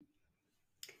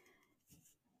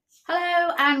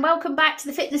and welcome back to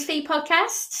the Fitness Feed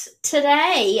podcast.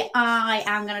 Today I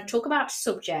am going to talk about a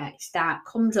subject that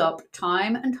comes up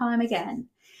time and time again.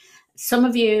 Some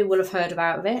of you will have heard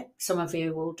about it, some of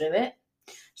you will do it,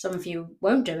 some of you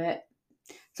won't do it,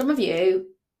 some of you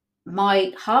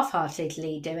might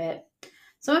half-heartedly do it,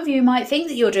 some of you might think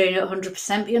that you're doing it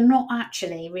 100% but you're not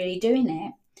actually really doing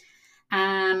it.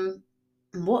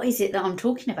 What is it that I'm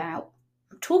talking about?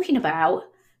 I'm talking about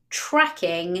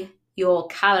tracking your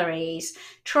calories,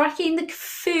 tracking the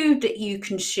food that you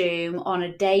consume on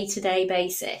a day-to-day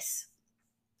basis.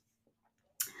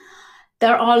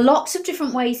 There are lots of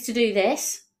different ways to do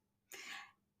this.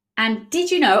 And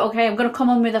did you know, okay, I'm going to come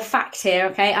on with a fact here,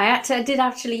 okay? I did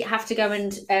actually have to go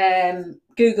and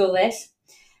Google this,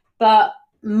 but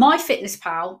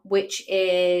MyFitnessPal, which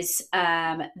is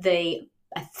I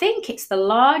think it's the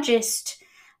largest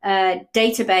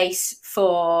database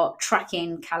for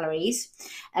tracking calories,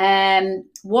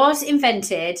 was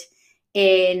invented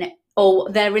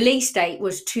their release date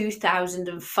was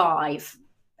 2005.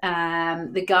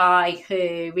 The guy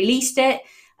who released it,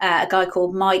 a guy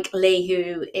called Mike Lee,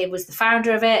 who was the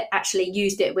founder of it, actually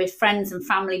used it with friends and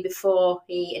family before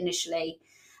he initially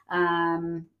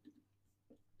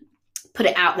put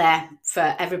it out there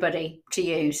for everybody to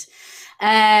use.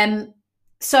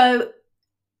 So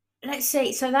let's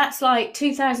see. So that's like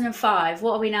 2005.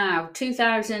 What are we now?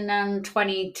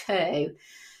 2022.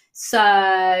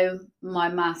 So my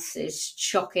maths is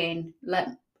shocking.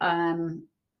 I'm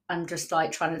just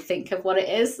like trying to think of what it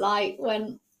is like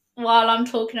while I'm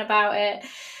talking about it.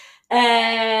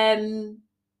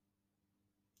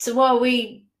 So what are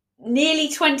we? Nearly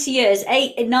 20 years,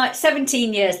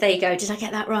 17 years. There you go. Did I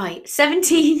get that right?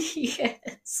 17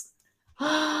 years.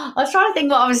 I was trying to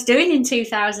think what I was doing in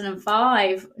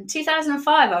 2005. In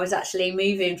 2005, I was actually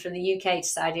moving from the UK to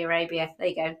Saudi Arabia. There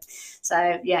you go.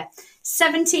 So, yeah,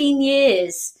 17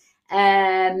 years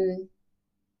ago,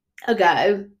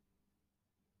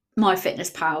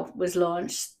 MyFitnessPal was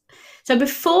launched. So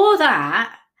before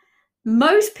that,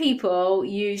 most people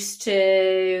used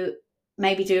to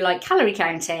maybe do like calorie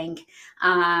counting,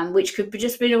 which could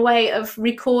just be a way of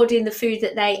recording the food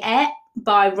that they ate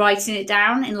by writing it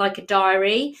down in like a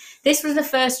diary. This was the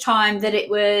first time that it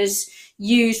was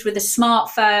used with a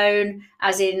smartphone,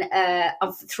 as in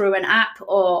through an app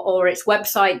or its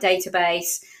website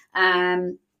database.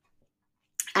 And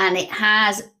it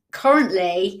has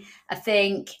currently, I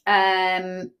think,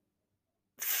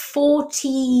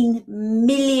 14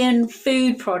 million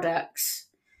food products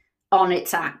on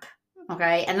its app.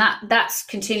 Okay, and that's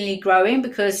continually growing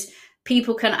because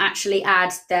people can actually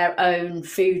add their own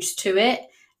foods to it,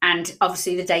 and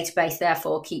obviously the database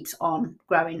therefore keeps on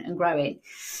growing and growing.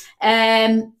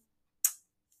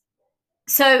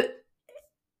 So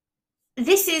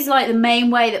this is like the main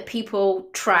way that people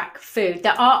track food.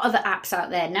 There are other apps out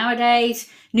there nowadays.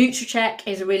 NutriCheck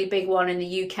is a really big one in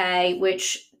the UK,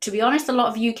 which, to be honest, a lot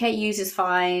of UK users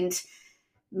find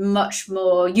much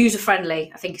more user-friendly,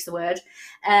 I think is the word.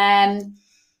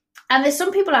 And there's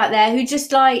some people out there who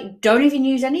just like don't even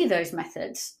use any of those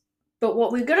methods. But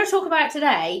what we're going to talk about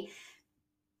today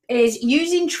is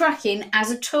using tracking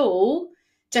as a tool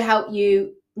to help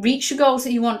you reach the goals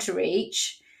that you want to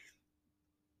reach,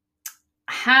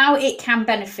 how it can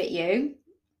benefit you,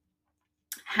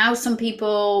 how some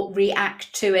people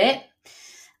react to it,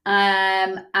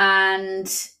 and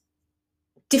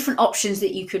different options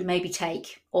that you could maybe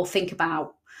take or think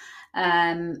about.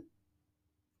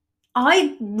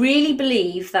 I really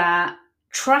believe that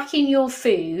tracking your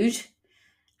food,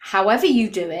 however you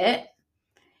do it,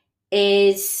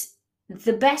 is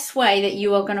the best way that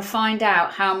you are going to find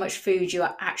out how much food you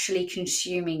are actually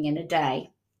consuming in a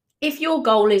day. If your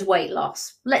goal is weight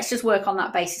loss, let's just work on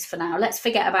that basis for now. Let's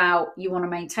forget about you want to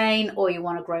maintain or you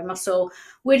want to grow muscle.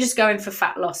 We're just going for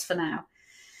fat loss for now.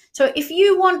 So if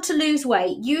you want to lose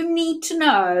weight, you need to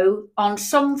know on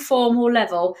some form or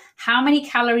level how many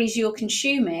calories you're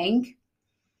consuming,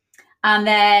 and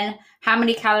then how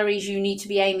many calories you need to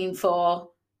be aiming for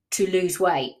to lose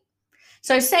weight.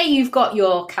 So say you've got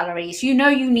your calories, you know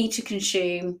you need to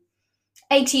consume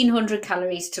 1,800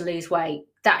 calories to lose weight.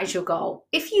 That is your goal.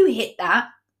 If you hit that,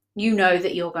 you know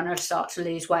that you're going to start to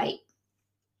lose weight.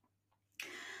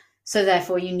 So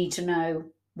therefore you need to know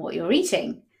what you're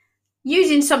eating.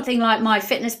 Using something like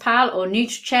MyFitnessPal or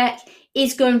NutriCheck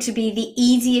is going to be the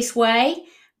easiest way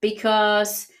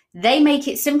because they make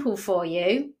it simple for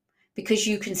you, because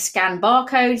you can scan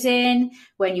barcodes in.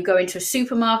 When you go into a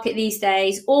supermarket these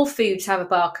days, all foods have a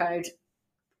barcode.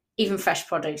 Even fresh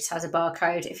produce has a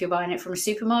barcode if you're buying it from a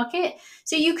supermarket.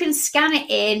 So you can scan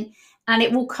it in and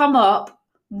it will come up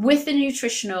with the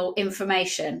nutritional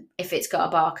information if it's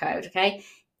got a barcode, okay?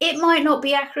 it might not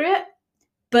be accurate,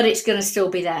 but it's going to still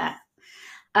be there.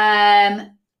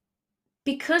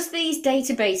 Because these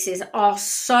databases are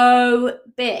so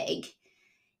big,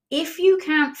 if you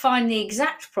can't find the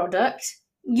exact product,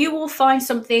 you will find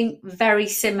something very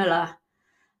similar,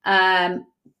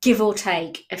 give or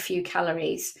take a few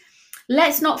calories.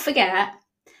 Let's not forget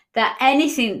that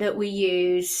anything that we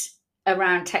use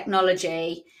around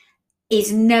technology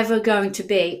is never going to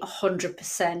be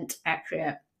 100%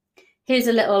 accurate. Here's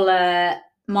a little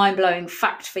mind-blowing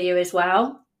fact for you as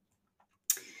well.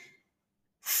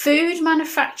 Food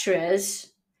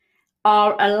manufacturers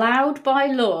are allowed by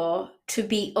law to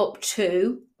be up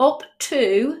to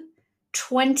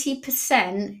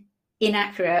 20%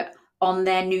 inaccurate on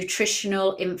their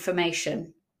nutritional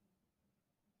information.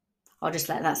 I'll just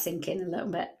let that sink in a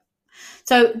little bit.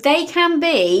 So they can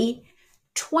be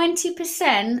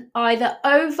 20% either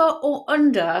over or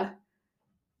under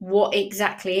what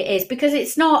exactly it is, because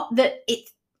it's not that it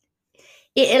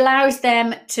allows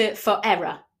them for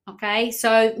error. Okay,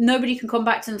 so nobody can come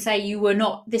back to them and say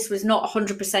this was not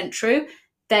 100% true.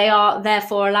 They are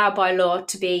therefore allowed by law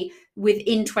to be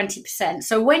within 20%.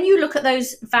 So when you look at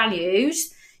those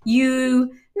values,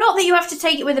 not that you have to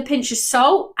take it with a pinch of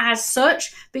salt as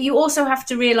such, but you also have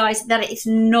to realize that it's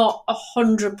not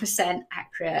 100%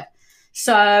 accurate.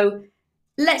 So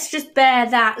let's just bear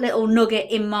that little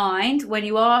nugget in mind when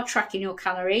you are tracking your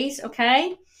calories,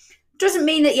 okay? Doesn't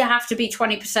mean that you have to be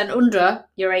 20% under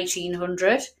your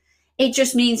 1800. It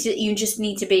just means that you just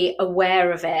need to be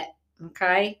aware of it,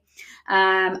 okay?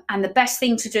 And the best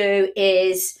thing to do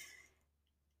is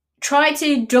try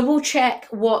to double check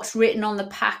what's written on the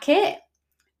packet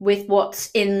with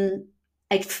what's in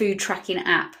a food tracking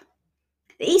app.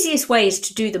 The easiest way is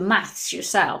to do the maths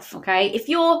yourself, okay?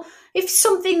 If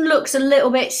something looks a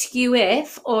little bit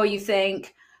skew-if, or you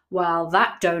think, well,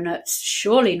 that donut's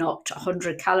surely not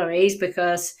 100 calories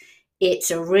because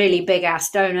it's a really big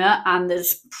ass donut and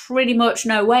there's pretty much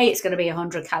no way it's going to be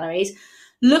 100 calories.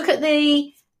 Look at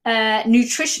the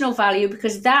nutritional value,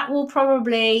 because that will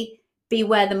probably be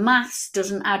where the maths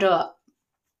doesn't add up.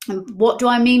 And what do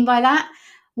I mean by that?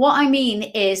 What I mean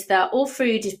is that all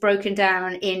food is broken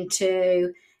down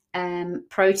into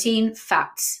protein,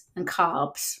 fats, and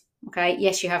carbs. Okay,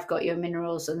 yes, you have got your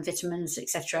minerals and vitamins,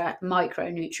 etc.,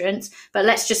 micronutrients, but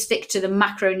let's just stick to the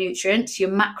macronutrients, your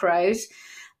macros.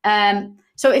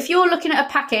 So if you're looking at a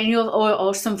packet and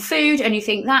or some food and you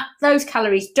think that those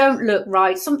calories don't look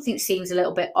right, something seems a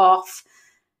little bit off,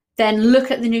 then look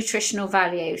at the nutritional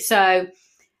value. So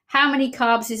how many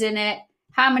carbs is in it,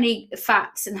 how many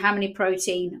fats, and how many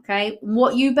protein, okay?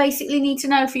 What you basically need to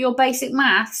know for your basic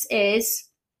maths is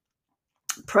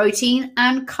protein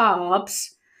and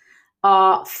carbs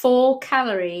are 4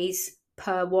 calories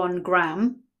per 1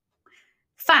 gram.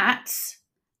 Fats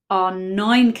are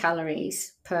 9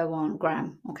 calories per 1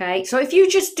 gram, okay? So if you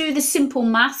just do the simple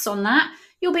maths on that,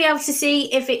 you'll be able to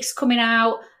see if it's coming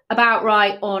out about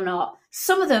right or not.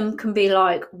 Some of them can be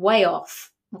like way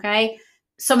off, okay?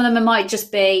 Some of them might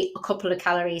just be a couple of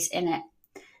calories in it.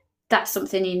 That's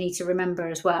something you need to remember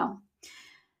as well.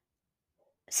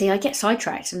 See, I get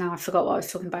sidetracked and now I forgot what I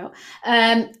was talking about.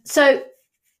 So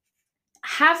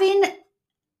having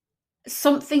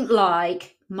something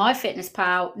like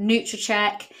MyFitnessPal,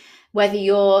 NutriCheck, whether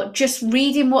you're just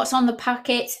reading what's on the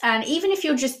packets, and even if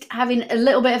you're just having a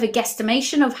little bit of a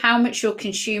guesstimation of how much you're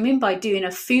consuming by doing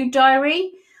a food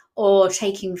diary or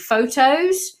taking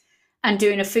photos and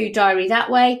doing a food diary that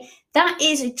way, that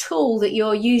is a tool that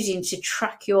you're using to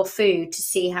track your food to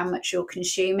see how much you're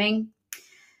consuming.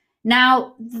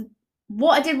 Now,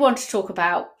 what I did want to talk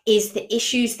about is the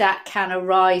issues that can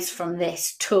arise from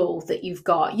this tool that you've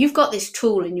got. You've got this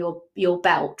tool in your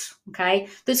belt, okay,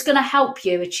 that's going to help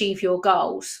you achieve your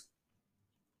goals.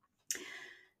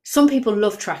 Some people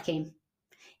love tracking.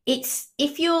 It's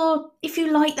if you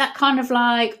like that kind of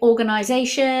like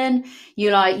organization,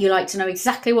 you like to know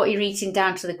exactly what you're eating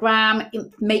down to the gram,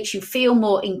 it makes you feel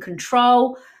more in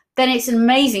control, then it's an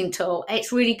amazing tool.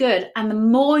 It's really good. And the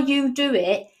more you do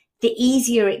it, the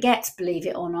easier it gets, believe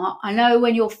it or not. I know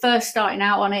when you're first starting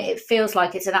out on it, it feels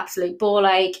like it's an absolute ball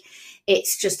ache.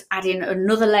 It's just adding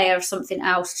another layer of something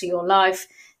else to your life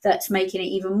that's making it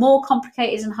even more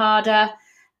complicated and harder.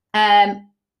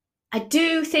 I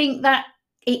do think that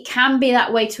it can be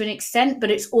that way to an extent,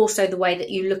 but it's also the way that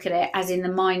you look at it, as in the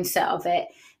mindset of it,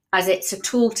 as it's a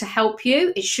tool to help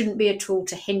you. It shouldn't be a tool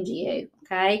to hinder you,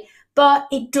 okay? But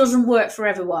it doesn't work for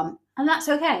everyone, and that's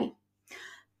okay.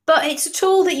 But it's a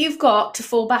tool that you've got to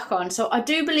fall back on. So I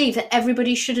do believe that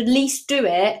everybody should at least do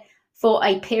it for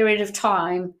a period of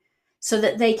time so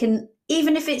that they can,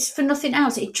 even if it's for nothing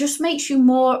else, it just makes you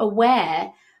more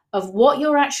aware of what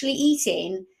you're actually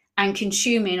eating and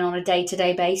consuming on a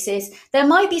day-to-day basis. There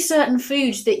might be certain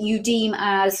foods that you deem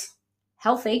as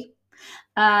healthy,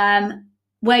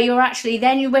 where you're actually,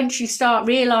 once you start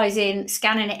realizing,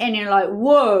 scanning it in, you're like,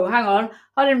 whoa, hang on,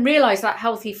 I didn't realize that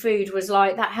healthy food was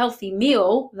like, that healthy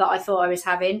meal that I thought I was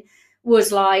having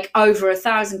was like over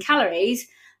 1,000 calories.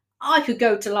 I could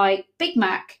go to like Big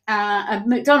Mac at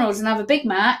McDonald's and have a Big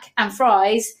Mac and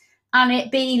fries and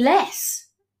it be less.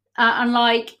 And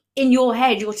like in your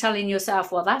head, you're telling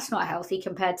yourself, well, that's not healthy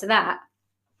compared to that.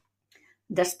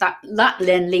 That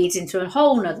then leads into a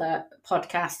whole nother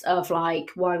podcast of like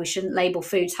why we shouldn't label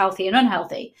foods healthy and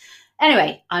unhealthy.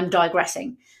 Anyway, I'm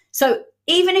digressing. So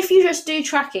even if you just do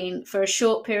tracking for a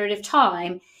short period of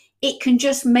time, it can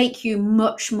just make you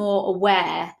much more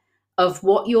aware of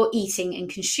what you're eating and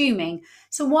consuming.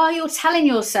 So while you're telling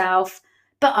yourself,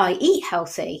 but I eat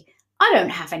healthy, I don't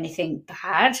have anything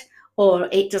bad, or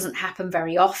it doesn't happen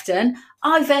very often,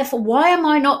 why am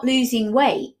I not losing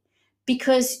weight?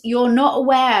 Because you're not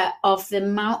aware of the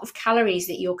amount of calories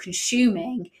that you're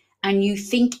consuming and you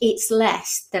think it's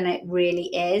less than it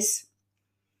really is.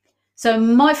 So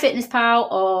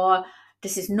MyFitnessPal, or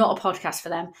this is not a podcast for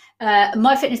them,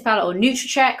 MyFitnessPal or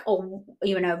NutriCheck, or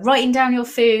writing down your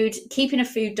food, keeping a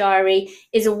food diary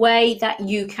is a way that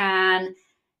you can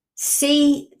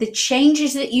see the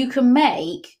changes that you can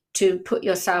make to put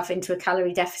yourself into a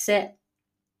calorie deficit.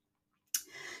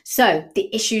 So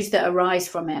the issues that arise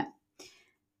from it.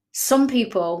 Some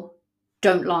people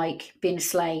don't like being a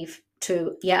slave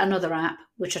to yet another app,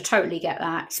 which I totally get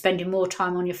that. Spending more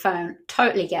time on your phone,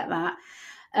 totally get that.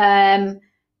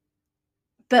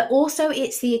 But also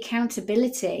it's the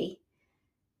accountability.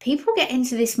 People get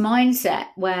into this mindset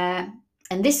where,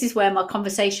 and this is where my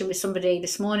conversation with somebody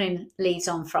this morning leads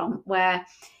on from, where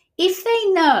if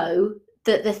they know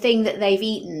that the thing that they've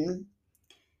eaten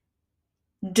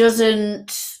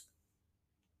doesn't,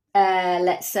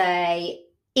 let's say,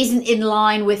 isn't in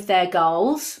line with their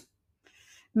goals,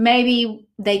 maybe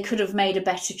they could have made a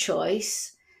better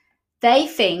choice. They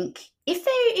think if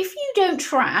you don't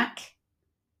track,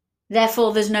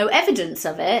 therefore there's no evidence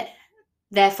of it,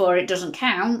 therefore it doesn't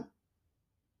count,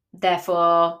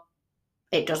 therefore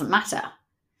it doesn't matter.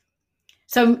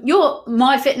 So your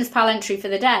MyFitnessPal entry for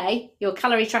the day, your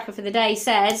calorie tracker for the day,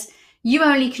 says you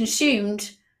only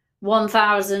consumed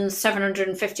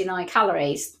 1,759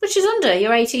 calories, which is under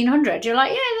your 1,800. You're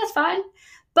like, yeah, that's fine.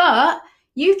 But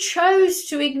you chose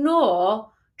to ignore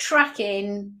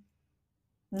tracking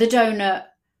the donut,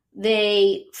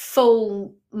 the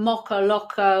full mocha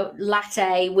loco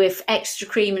latte with extra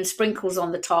cream and sprinkles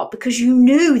on the top, because you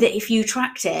knew that if you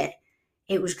tracked it,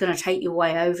 it was going to take you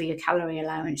way over your calorie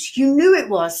allowance. You knew it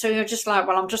was. So you're just like,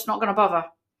 well, I'm just not going to bother.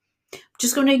 I'm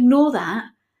just going to ignore that.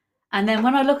 And then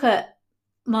when I look at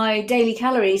my daily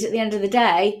calories at the end of the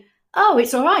day, oh,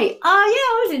 it's all right.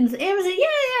 Oh, yeah,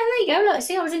 there you go. Look,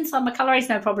 see, I was inside my calories,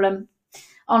 no problem.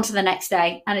 On to the next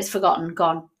day, and it's forgotten,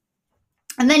 gone.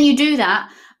 And then you do that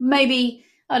maybe,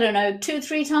 I don't know, 2 or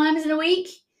 3 times in a week,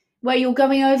 where you're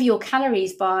going over your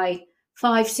calories by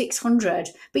 500-600,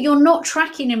 but you're not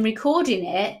tracking and recording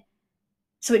it,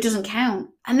 so it doesn't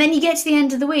count. And then you get to the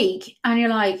end of the week and you're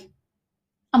like,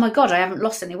 oh my God, I haven't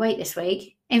lost any weight this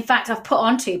week. In fact, I've put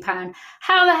on 2 pounds.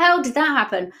 How the hell did that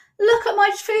happen? Look at my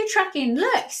food tracking.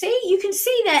 Look, see, you can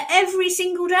see that every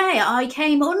single day I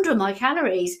came under my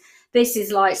calories. This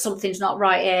is like, something's not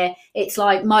right here. It's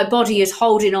like my body is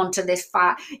holding on to this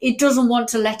fat. It doesn't want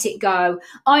to let it go.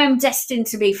 I am destined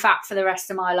to be fat for the rest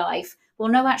of my life. Well,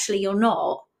 no, actually, you're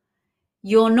not.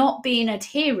 You're not being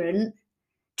adherent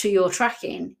to your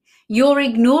tracking. You're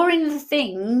ignoring the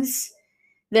things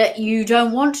that you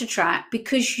don't want to track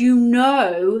because you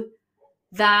know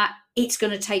that it's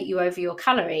going to take you over your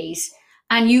calories,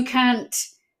 and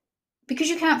because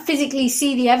you can't physically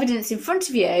see the evidence in front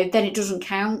of you, then it doesn't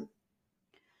count.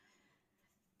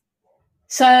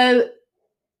 So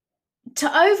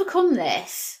to overcome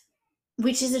this,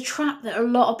 which is a trap that a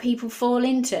lot of people fall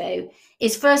into,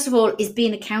 is first of all, is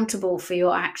being accountable for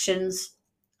your actions.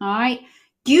 All right.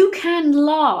 You can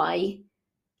lie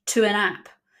to an app.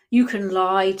 You can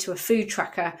lie to a food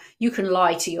tracker. You can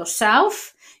lie to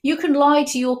yourself. You can lie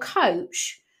to your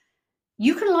coach.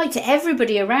 You can lie to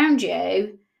everybody around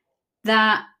you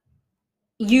that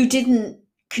you didn't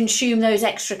consume those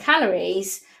extra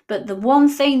calories. But the one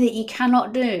thing that you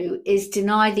cannot do is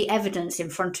deny the evidence in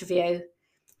front of you,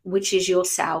 which is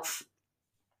yourself.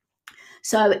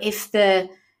 So if the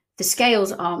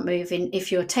scales aren't moving,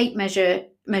 if your tape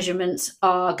measurements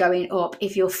are going up,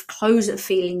 if your clothes are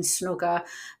feeling snugger,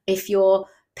 if your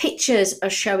pictures are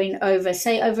showing over,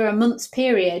 say, over a month's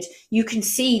period, you can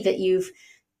see that you've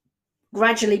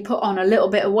gradually put on a little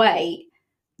bit of weight,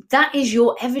 that is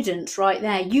your evidence right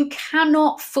there. You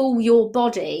cannot fool your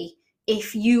body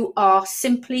if you are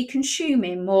simply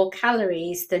consuming more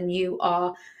calories than you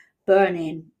are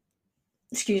burning.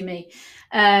 Excuse me.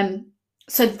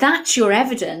 So that's your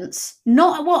evidence,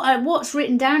 not what's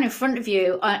written down in front of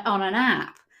you on an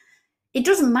app. It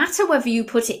doesn't matter whether you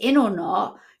put it in or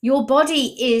not. Your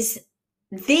body is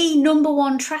the number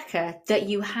one tracker that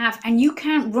you have, and you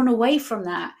can't run away from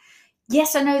that.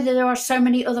 Yes, I know that there are so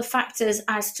many other factors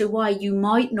as to why you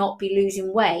might not be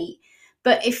losing weight,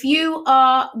 but if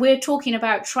we're talking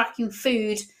about tracking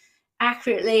food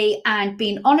accurately and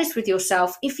being honest with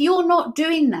yourself. If you're not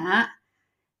doing that,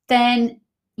 then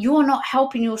you're not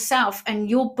helping yourself, and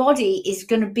your body is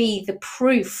going to be the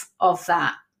proof of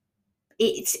that.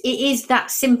 It is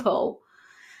that simple.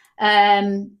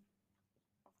 The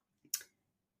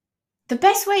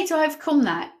best way to overcome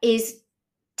that is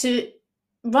to,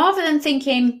 rather than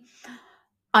thinking,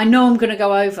 I know I'm going to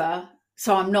go over,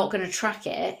 so I'm not going to track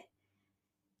it.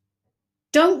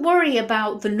 Don't worry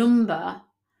about the number.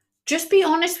 Just be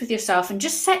honest with yourself and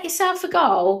just set yourself a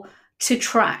goal to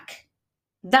track.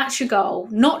 That's your goal,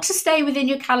 not to stay within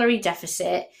your calorie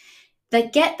deficit.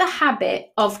 That get the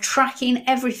habit of tracking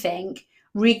everything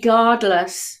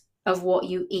regardless of what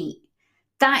you eat.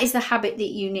 That is the habit that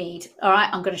you need. All right,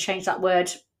 I'm going to change that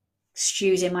word.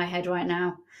 Stew's in my head right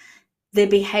now. The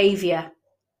behavior.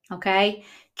 Okay,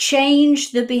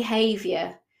 change the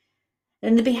behavior.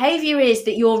 And the behavior is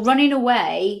that you're running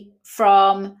away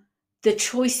from the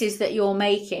choices that you're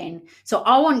making. So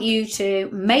I want you to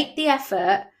make the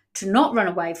effort to not run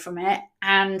away from it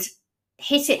and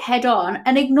hit it head on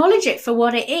and acknowledge it for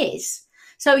what it is.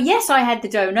 So yes, I had the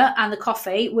donut and the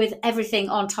coffee with everything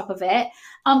on top of it.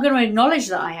 I'm going to acknowledge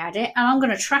that I had it, and I'm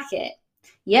going to track it.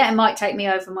 Yeah, it might take me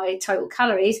over my total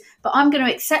calories, but I'm going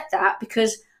to accept that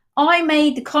because I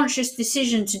made the conscious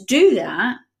decision to do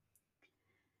that.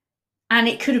 And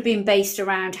it could have been based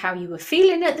around how you were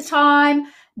feeling at the time.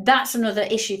 That's another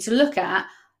issue to look at.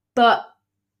 But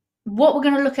what we're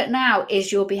going to look at now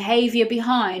is your behavior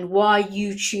behind why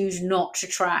you choose not to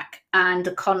track and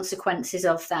the consequences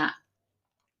of that.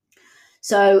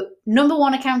 So, number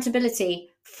one, accountability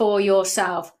for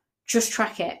yourself. Just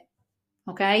track it.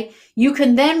 Okay. You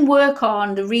can then work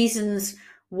on the reasons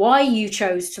why you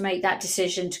chose to make that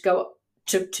decision to go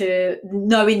to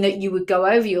knowing that you would go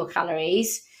over your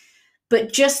calories.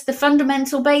 But just the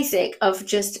fundamental basic of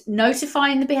just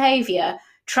notifying the behavior,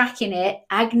 tracking it,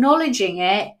 acknowledging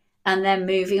it, and then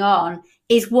moving on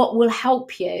is what will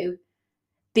help you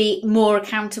be more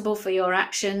accountable for your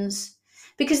actions.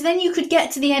 Because then you could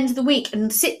get to the end of the week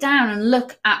and sit down and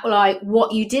look at like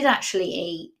what you did actually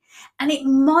eat. And it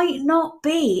might not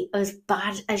be as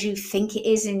bad as you think it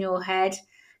is in your head,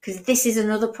 because this is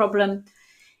another problem.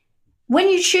 When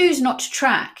you choose not to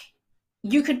track,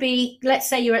 you could be, let's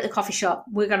say you're at the coffee shop.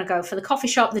 We're going to go for the coffee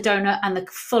shop, the donut, and the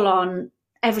full-on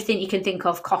everything you can think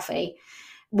of coffee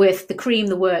with the cream,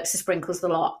 the works, the sprinkles, the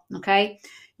lot. Okay.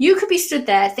 You could be stood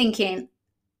there thinking,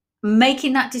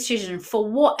 making that decision for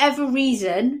whatever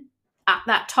reason at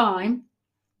that time,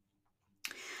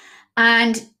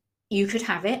 and you could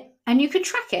have it and you could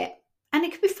track it and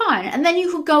it could be fine. And then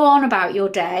you could go on about your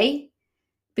day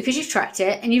because you've tracked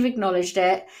it and you've acknowledged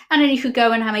it. And then you could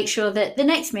go and make sure that the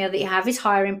next meal that you have is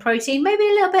higher in protein, maybe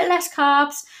a little bit less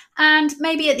carbs, and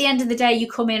maybe at the end of the day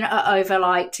you come in at over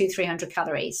like 200-300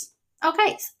 calories.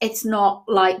 Okay, it's not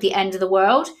like the end of the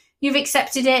world. You've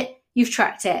accepted it, you've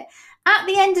tracked it. At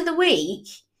the end of the week,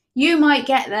 you might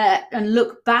get there and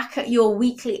look back at your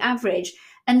weekly average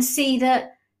and see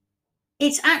that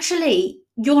it's actually,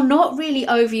 you're not really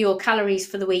over your calories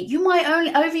for the week. You might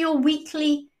only over your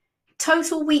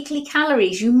total weekly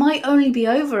calories, you might only be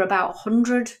over about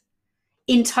 100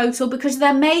 in total, because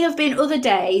there may have been other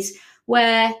days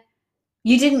where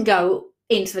you didn't go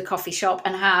into the coffee shop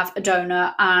and have a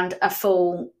donut and a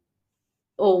full,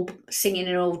 all singing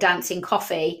and all dancing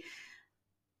coffee.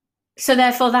 So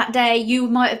therefore that day you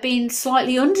might have been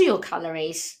slightly under your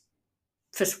calories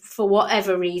for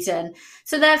whatever reason.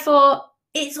 So therefore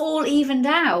it's all evened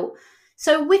out.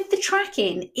 So with the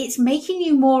tracking, it's making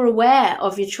you more aware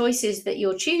of your choices that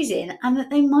you're choosing, and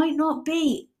that they might not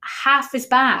be half as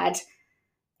bad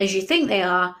as you think they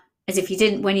are as if you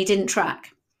didn't, when you didn't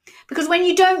track. Because when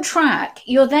you don't track,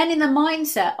 you're then in the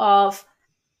mindset of,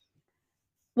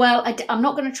 well, I'm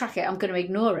not going to track it, I'm going to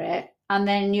ignore it. And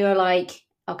then you're like,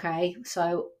 okay,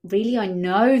 so really I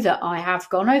know that I have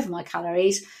gone over my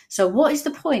calories. So what is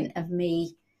the point of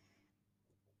me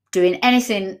doing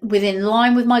anything within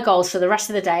line with my goals for the rest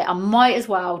of the day? I might as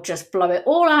well just blow it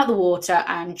all out the water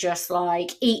and just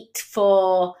like eat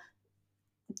for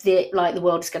the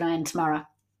world is going to end tomorrow.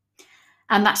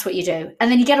 And that's what you do. And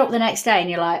then you get up the next day and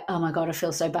you're like, oh my God, I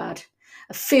feel so bad.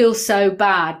 I feel so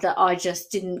bad that I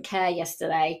just didn't care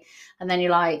yesterday. And then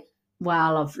you're like,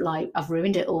 well, I've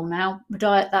ruined it all now. My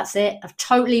diet, that's it. I've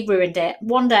totally ruined it.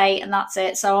 One day and that's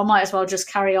it. So I might as well just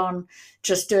carry on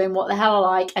just doing what the hell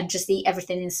I like and just eat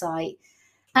everything in sight.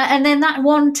 And then that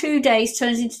 1-2 days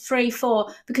turns into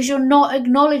 3-4 because you're not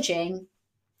acknowledging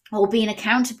or being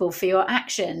accountable for your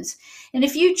actions. And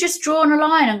if you just drawn a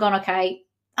line and gone, okay,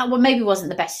 well, maybe wasn't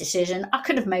the best decision. I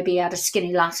could have maybe had a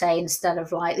skinny latte instead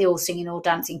of like the all singing, all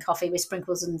dancing coffee with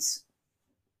sprinkles and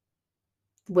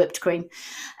whipped cream.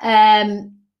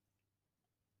 And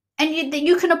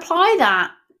you can apply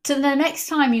that to the next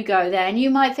time you go there. And you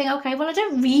might think, okay, well, I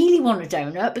don't really want a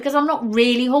donut because I'm not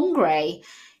really hungry.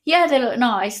 Yeah, they look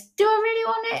nice. Do I really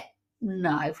want it?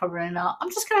 No, probably not. I'm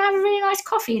just going to have a really nice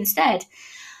coffee instead.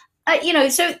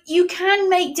 So you can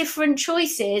make different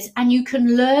choices and you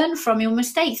can learn from your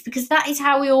mistakes because that is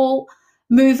how we all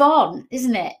move on,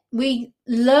 isn't it? We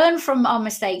learn from our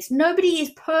mistakes. Nobody is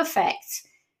perfect.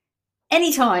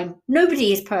 Anytime.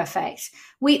 Nobody is perfect.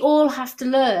 We all have to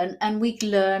learn and we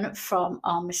learn from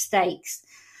our mistakes.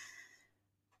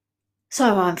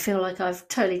 So I feel like I've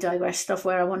totally digressed off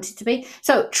where I wanted to be.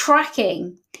 So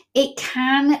tracking, it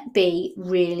can be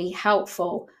really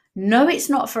helpful. No, it's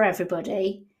not for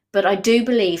everybody. But I do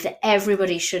believe that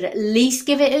everybody should at least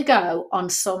give it a go on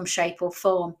some shape or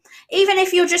form, even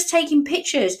if you're just taking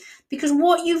pictures, because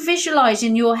what you visualize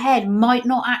in your head might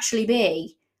not actually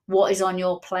be what is on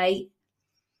your plate.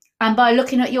 And by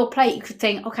looking at your plate, you could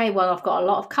think, okay, well, I've got a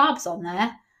lot of carbs on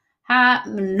there,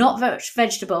 not much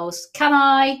vegetables. Can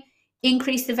I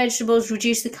increase the vegetables,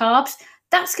 reduce the carbs?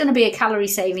 That's going to be a calorie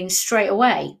saving straight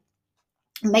away.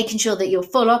 Making sure that you're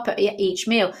full up at each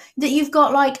meal, that you've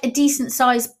got like a decent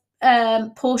size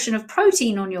portion of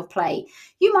protein on your plate.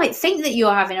 You might think that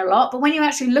you're having a lot, but when you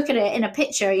actually look at it in a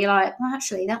picture, you're like, well,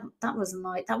 actually, that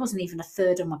wasn't even a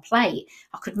third of my plate.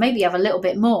 I could maybe have a little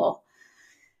bit more.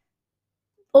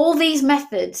 All these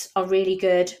methods are really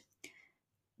good.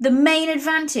 The main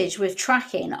advantage with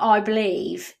tracking, I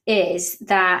believe, is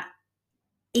that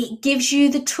it gives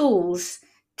you the tools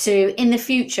to, in the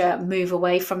future, move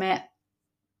away from it.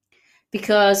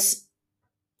 Because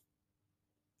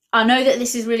I know that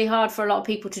this is really hard for a lot of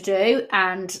people to do,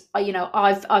 and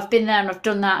I've been there and I've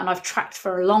done that and I've tracked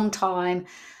for a long time,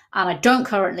 and I don't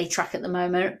currently track at the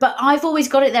moment, but I've always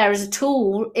got it there as a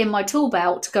tool in my tool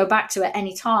belt to go back to at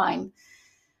any time.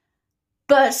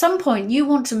 But at some point you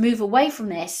want to move away from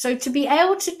this. So to be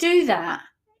able to do that,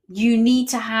 you need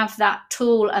to have that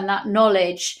tool and that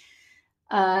knowledge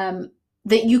that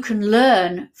you can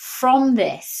learn from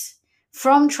this,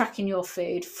 from tracking your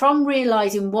food, from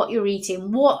realizing what you're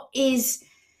eating, what is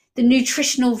the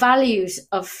nutritional values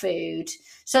of food,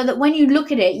 so that when you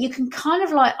look at it, you can kind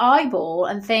of like eyeball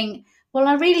and think, well,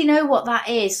 I really know what that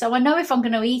is. So I know if I'm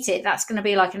going to eat it, that's going to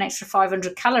be like an extra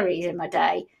 500 calories in my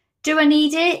day. Do I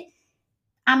need it?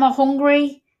 Am I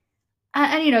hungry?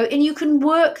 And you can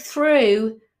work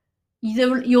through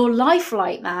your life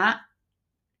like that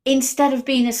instead of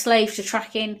being a slave to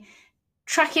tracking.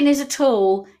 Tracking is a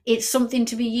tool. It's something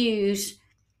to be used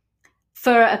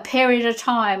for a period of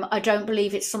time. I don't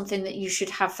believe it's something that you should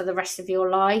have for the rest of your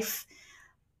life.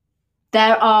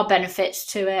 There are benefits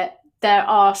to it. There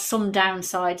are some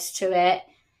downsides to it.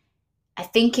 I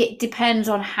think it depends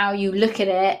on how you look at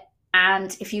it.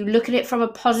 And if you look at it from a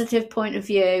positive point of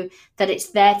view, that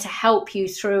it's there to help you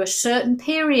through a certain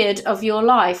period of your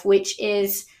life, which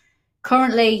is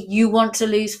currently you want to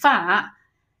lose fat,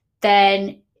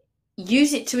 then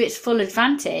use it to its full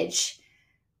advantage,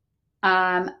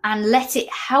 and let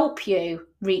it help you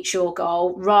reach your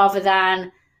goal rather than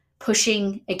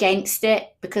pushing against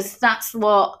it, because that's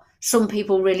what some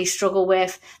people really struggle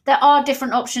with. There are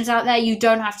different options out there. You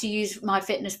don't have to use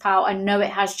MyFitnessPal. I know it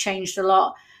has changed a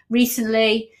lot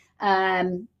recently,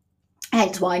 hence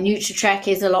why Nutricheck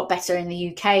is a lot better in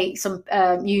the UK. Some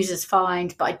users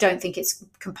find, but I don't think it's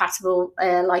compatible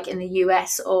like in the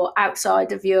US or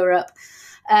outside of Europe.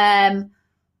 But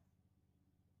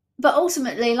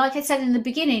ultimately, like I said in the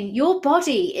beginning, your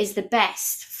body is the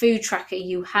best food tracker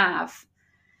you have.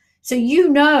 So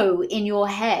in your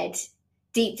head,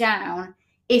 deep down,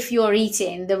 if you're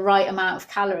eating the right amount of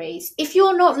calories. If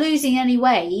you're not losing any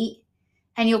weight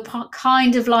and you're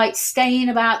kind of like staying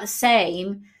about the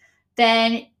same,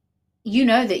 then you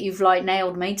know that you've like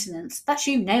nailed maintenance. That's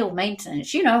you nailed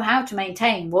maintenance. You know how to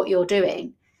maintain what you're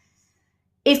doing.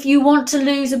 If you want to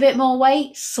lose a bit more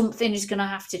weight, something is going to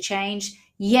have to change.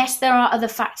 Yes, there are other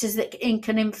factors that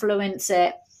can influence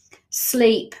it.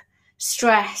 Sleep,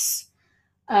 stress,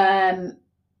 health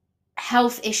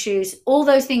health issues, all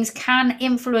those things can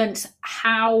influence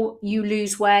how you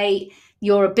lose weight,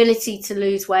 your ability to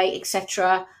lose weight,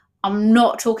 etc. I'm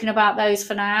not talking about those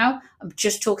for now. I'm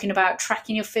just talking about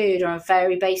tracking your food on a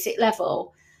very basic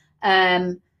level,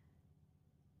 and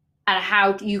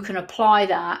how you can apply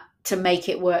that to make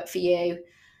it work for you.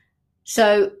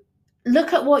 So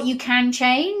look at what you can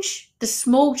change, the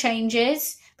small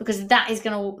changes, because that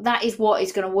is what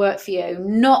is going to work for you.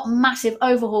 Not massive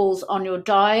overhauls on your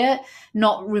diet,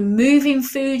 not removing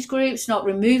food groups, not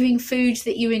removing foods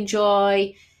that you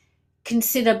enjoy.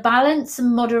 Consider balance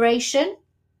and moderation,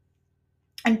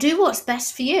 and do what's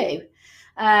best for you.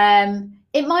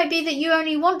 It might be that you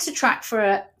only want to track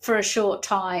for a short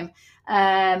time.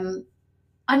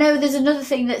 I know there's another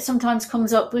thing that sometimes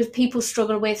comes up with people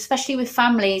struggle with, especially with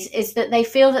families, is that they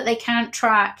feel that they can't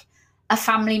track a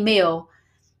family meal,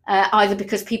 either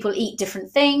because people eat different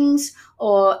things,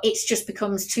 or it's just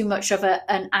becomes too much of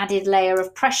an added layer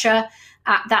of pressure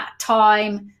at that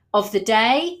time of the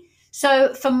day.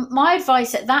 So my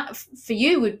advice at that for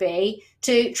you would be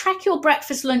to track your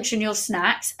breakfast, lunch, and your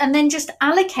snacks, and then just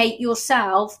allocate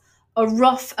yourself a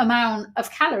rough amount of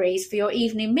calories for your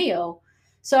evening meal.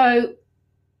 So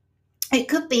it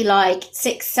could be like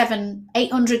 600, 700,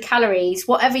 800 calories,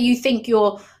 whatever you think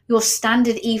your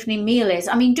standard evening meal is.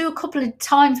 I mean, do a couple of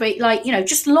times where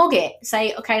just log it.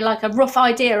 Say, okay, like a rough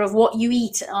idea of what you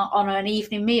eat on an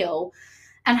evening meal,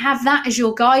 and have that as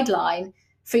your guideline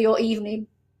for your evening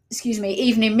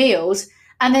meals,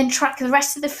 and then track the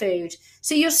rest of the food.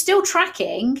 So you're still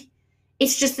tracking,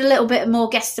 it's just a little bit more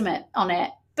guesstimate on it,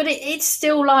 but it's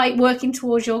still like working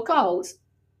towards your goals.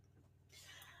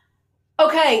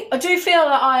 Okay, I do feel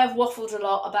that I have waffled a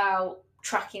lot about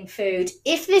tracking food.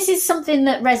 If this is something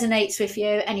that resonates with you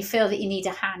and you feel that you need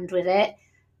a hand with it,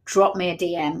 drop me a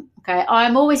DM. Okay,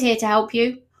 I'm always here to help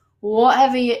you.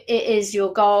 Whatever it is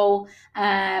your goal,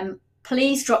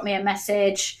 please drop me a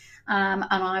message, and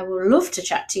I will love to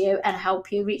chat to you and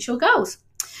help you reach your goals.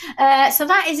 So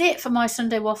that is it for my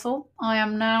Sunday waffle. I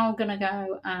am now going to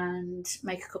go and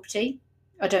make a cup of tea.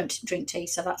 I don't drink tea,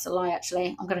 so that's a lie,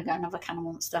 actually. I'm going to go and have a can of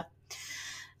Monster.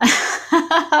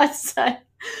 So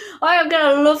I am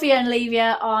going to love you and leave you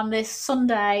on this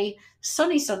Sunday,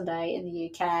 sunny Sunday in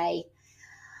the UK.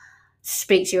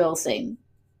 Speak to you all soon.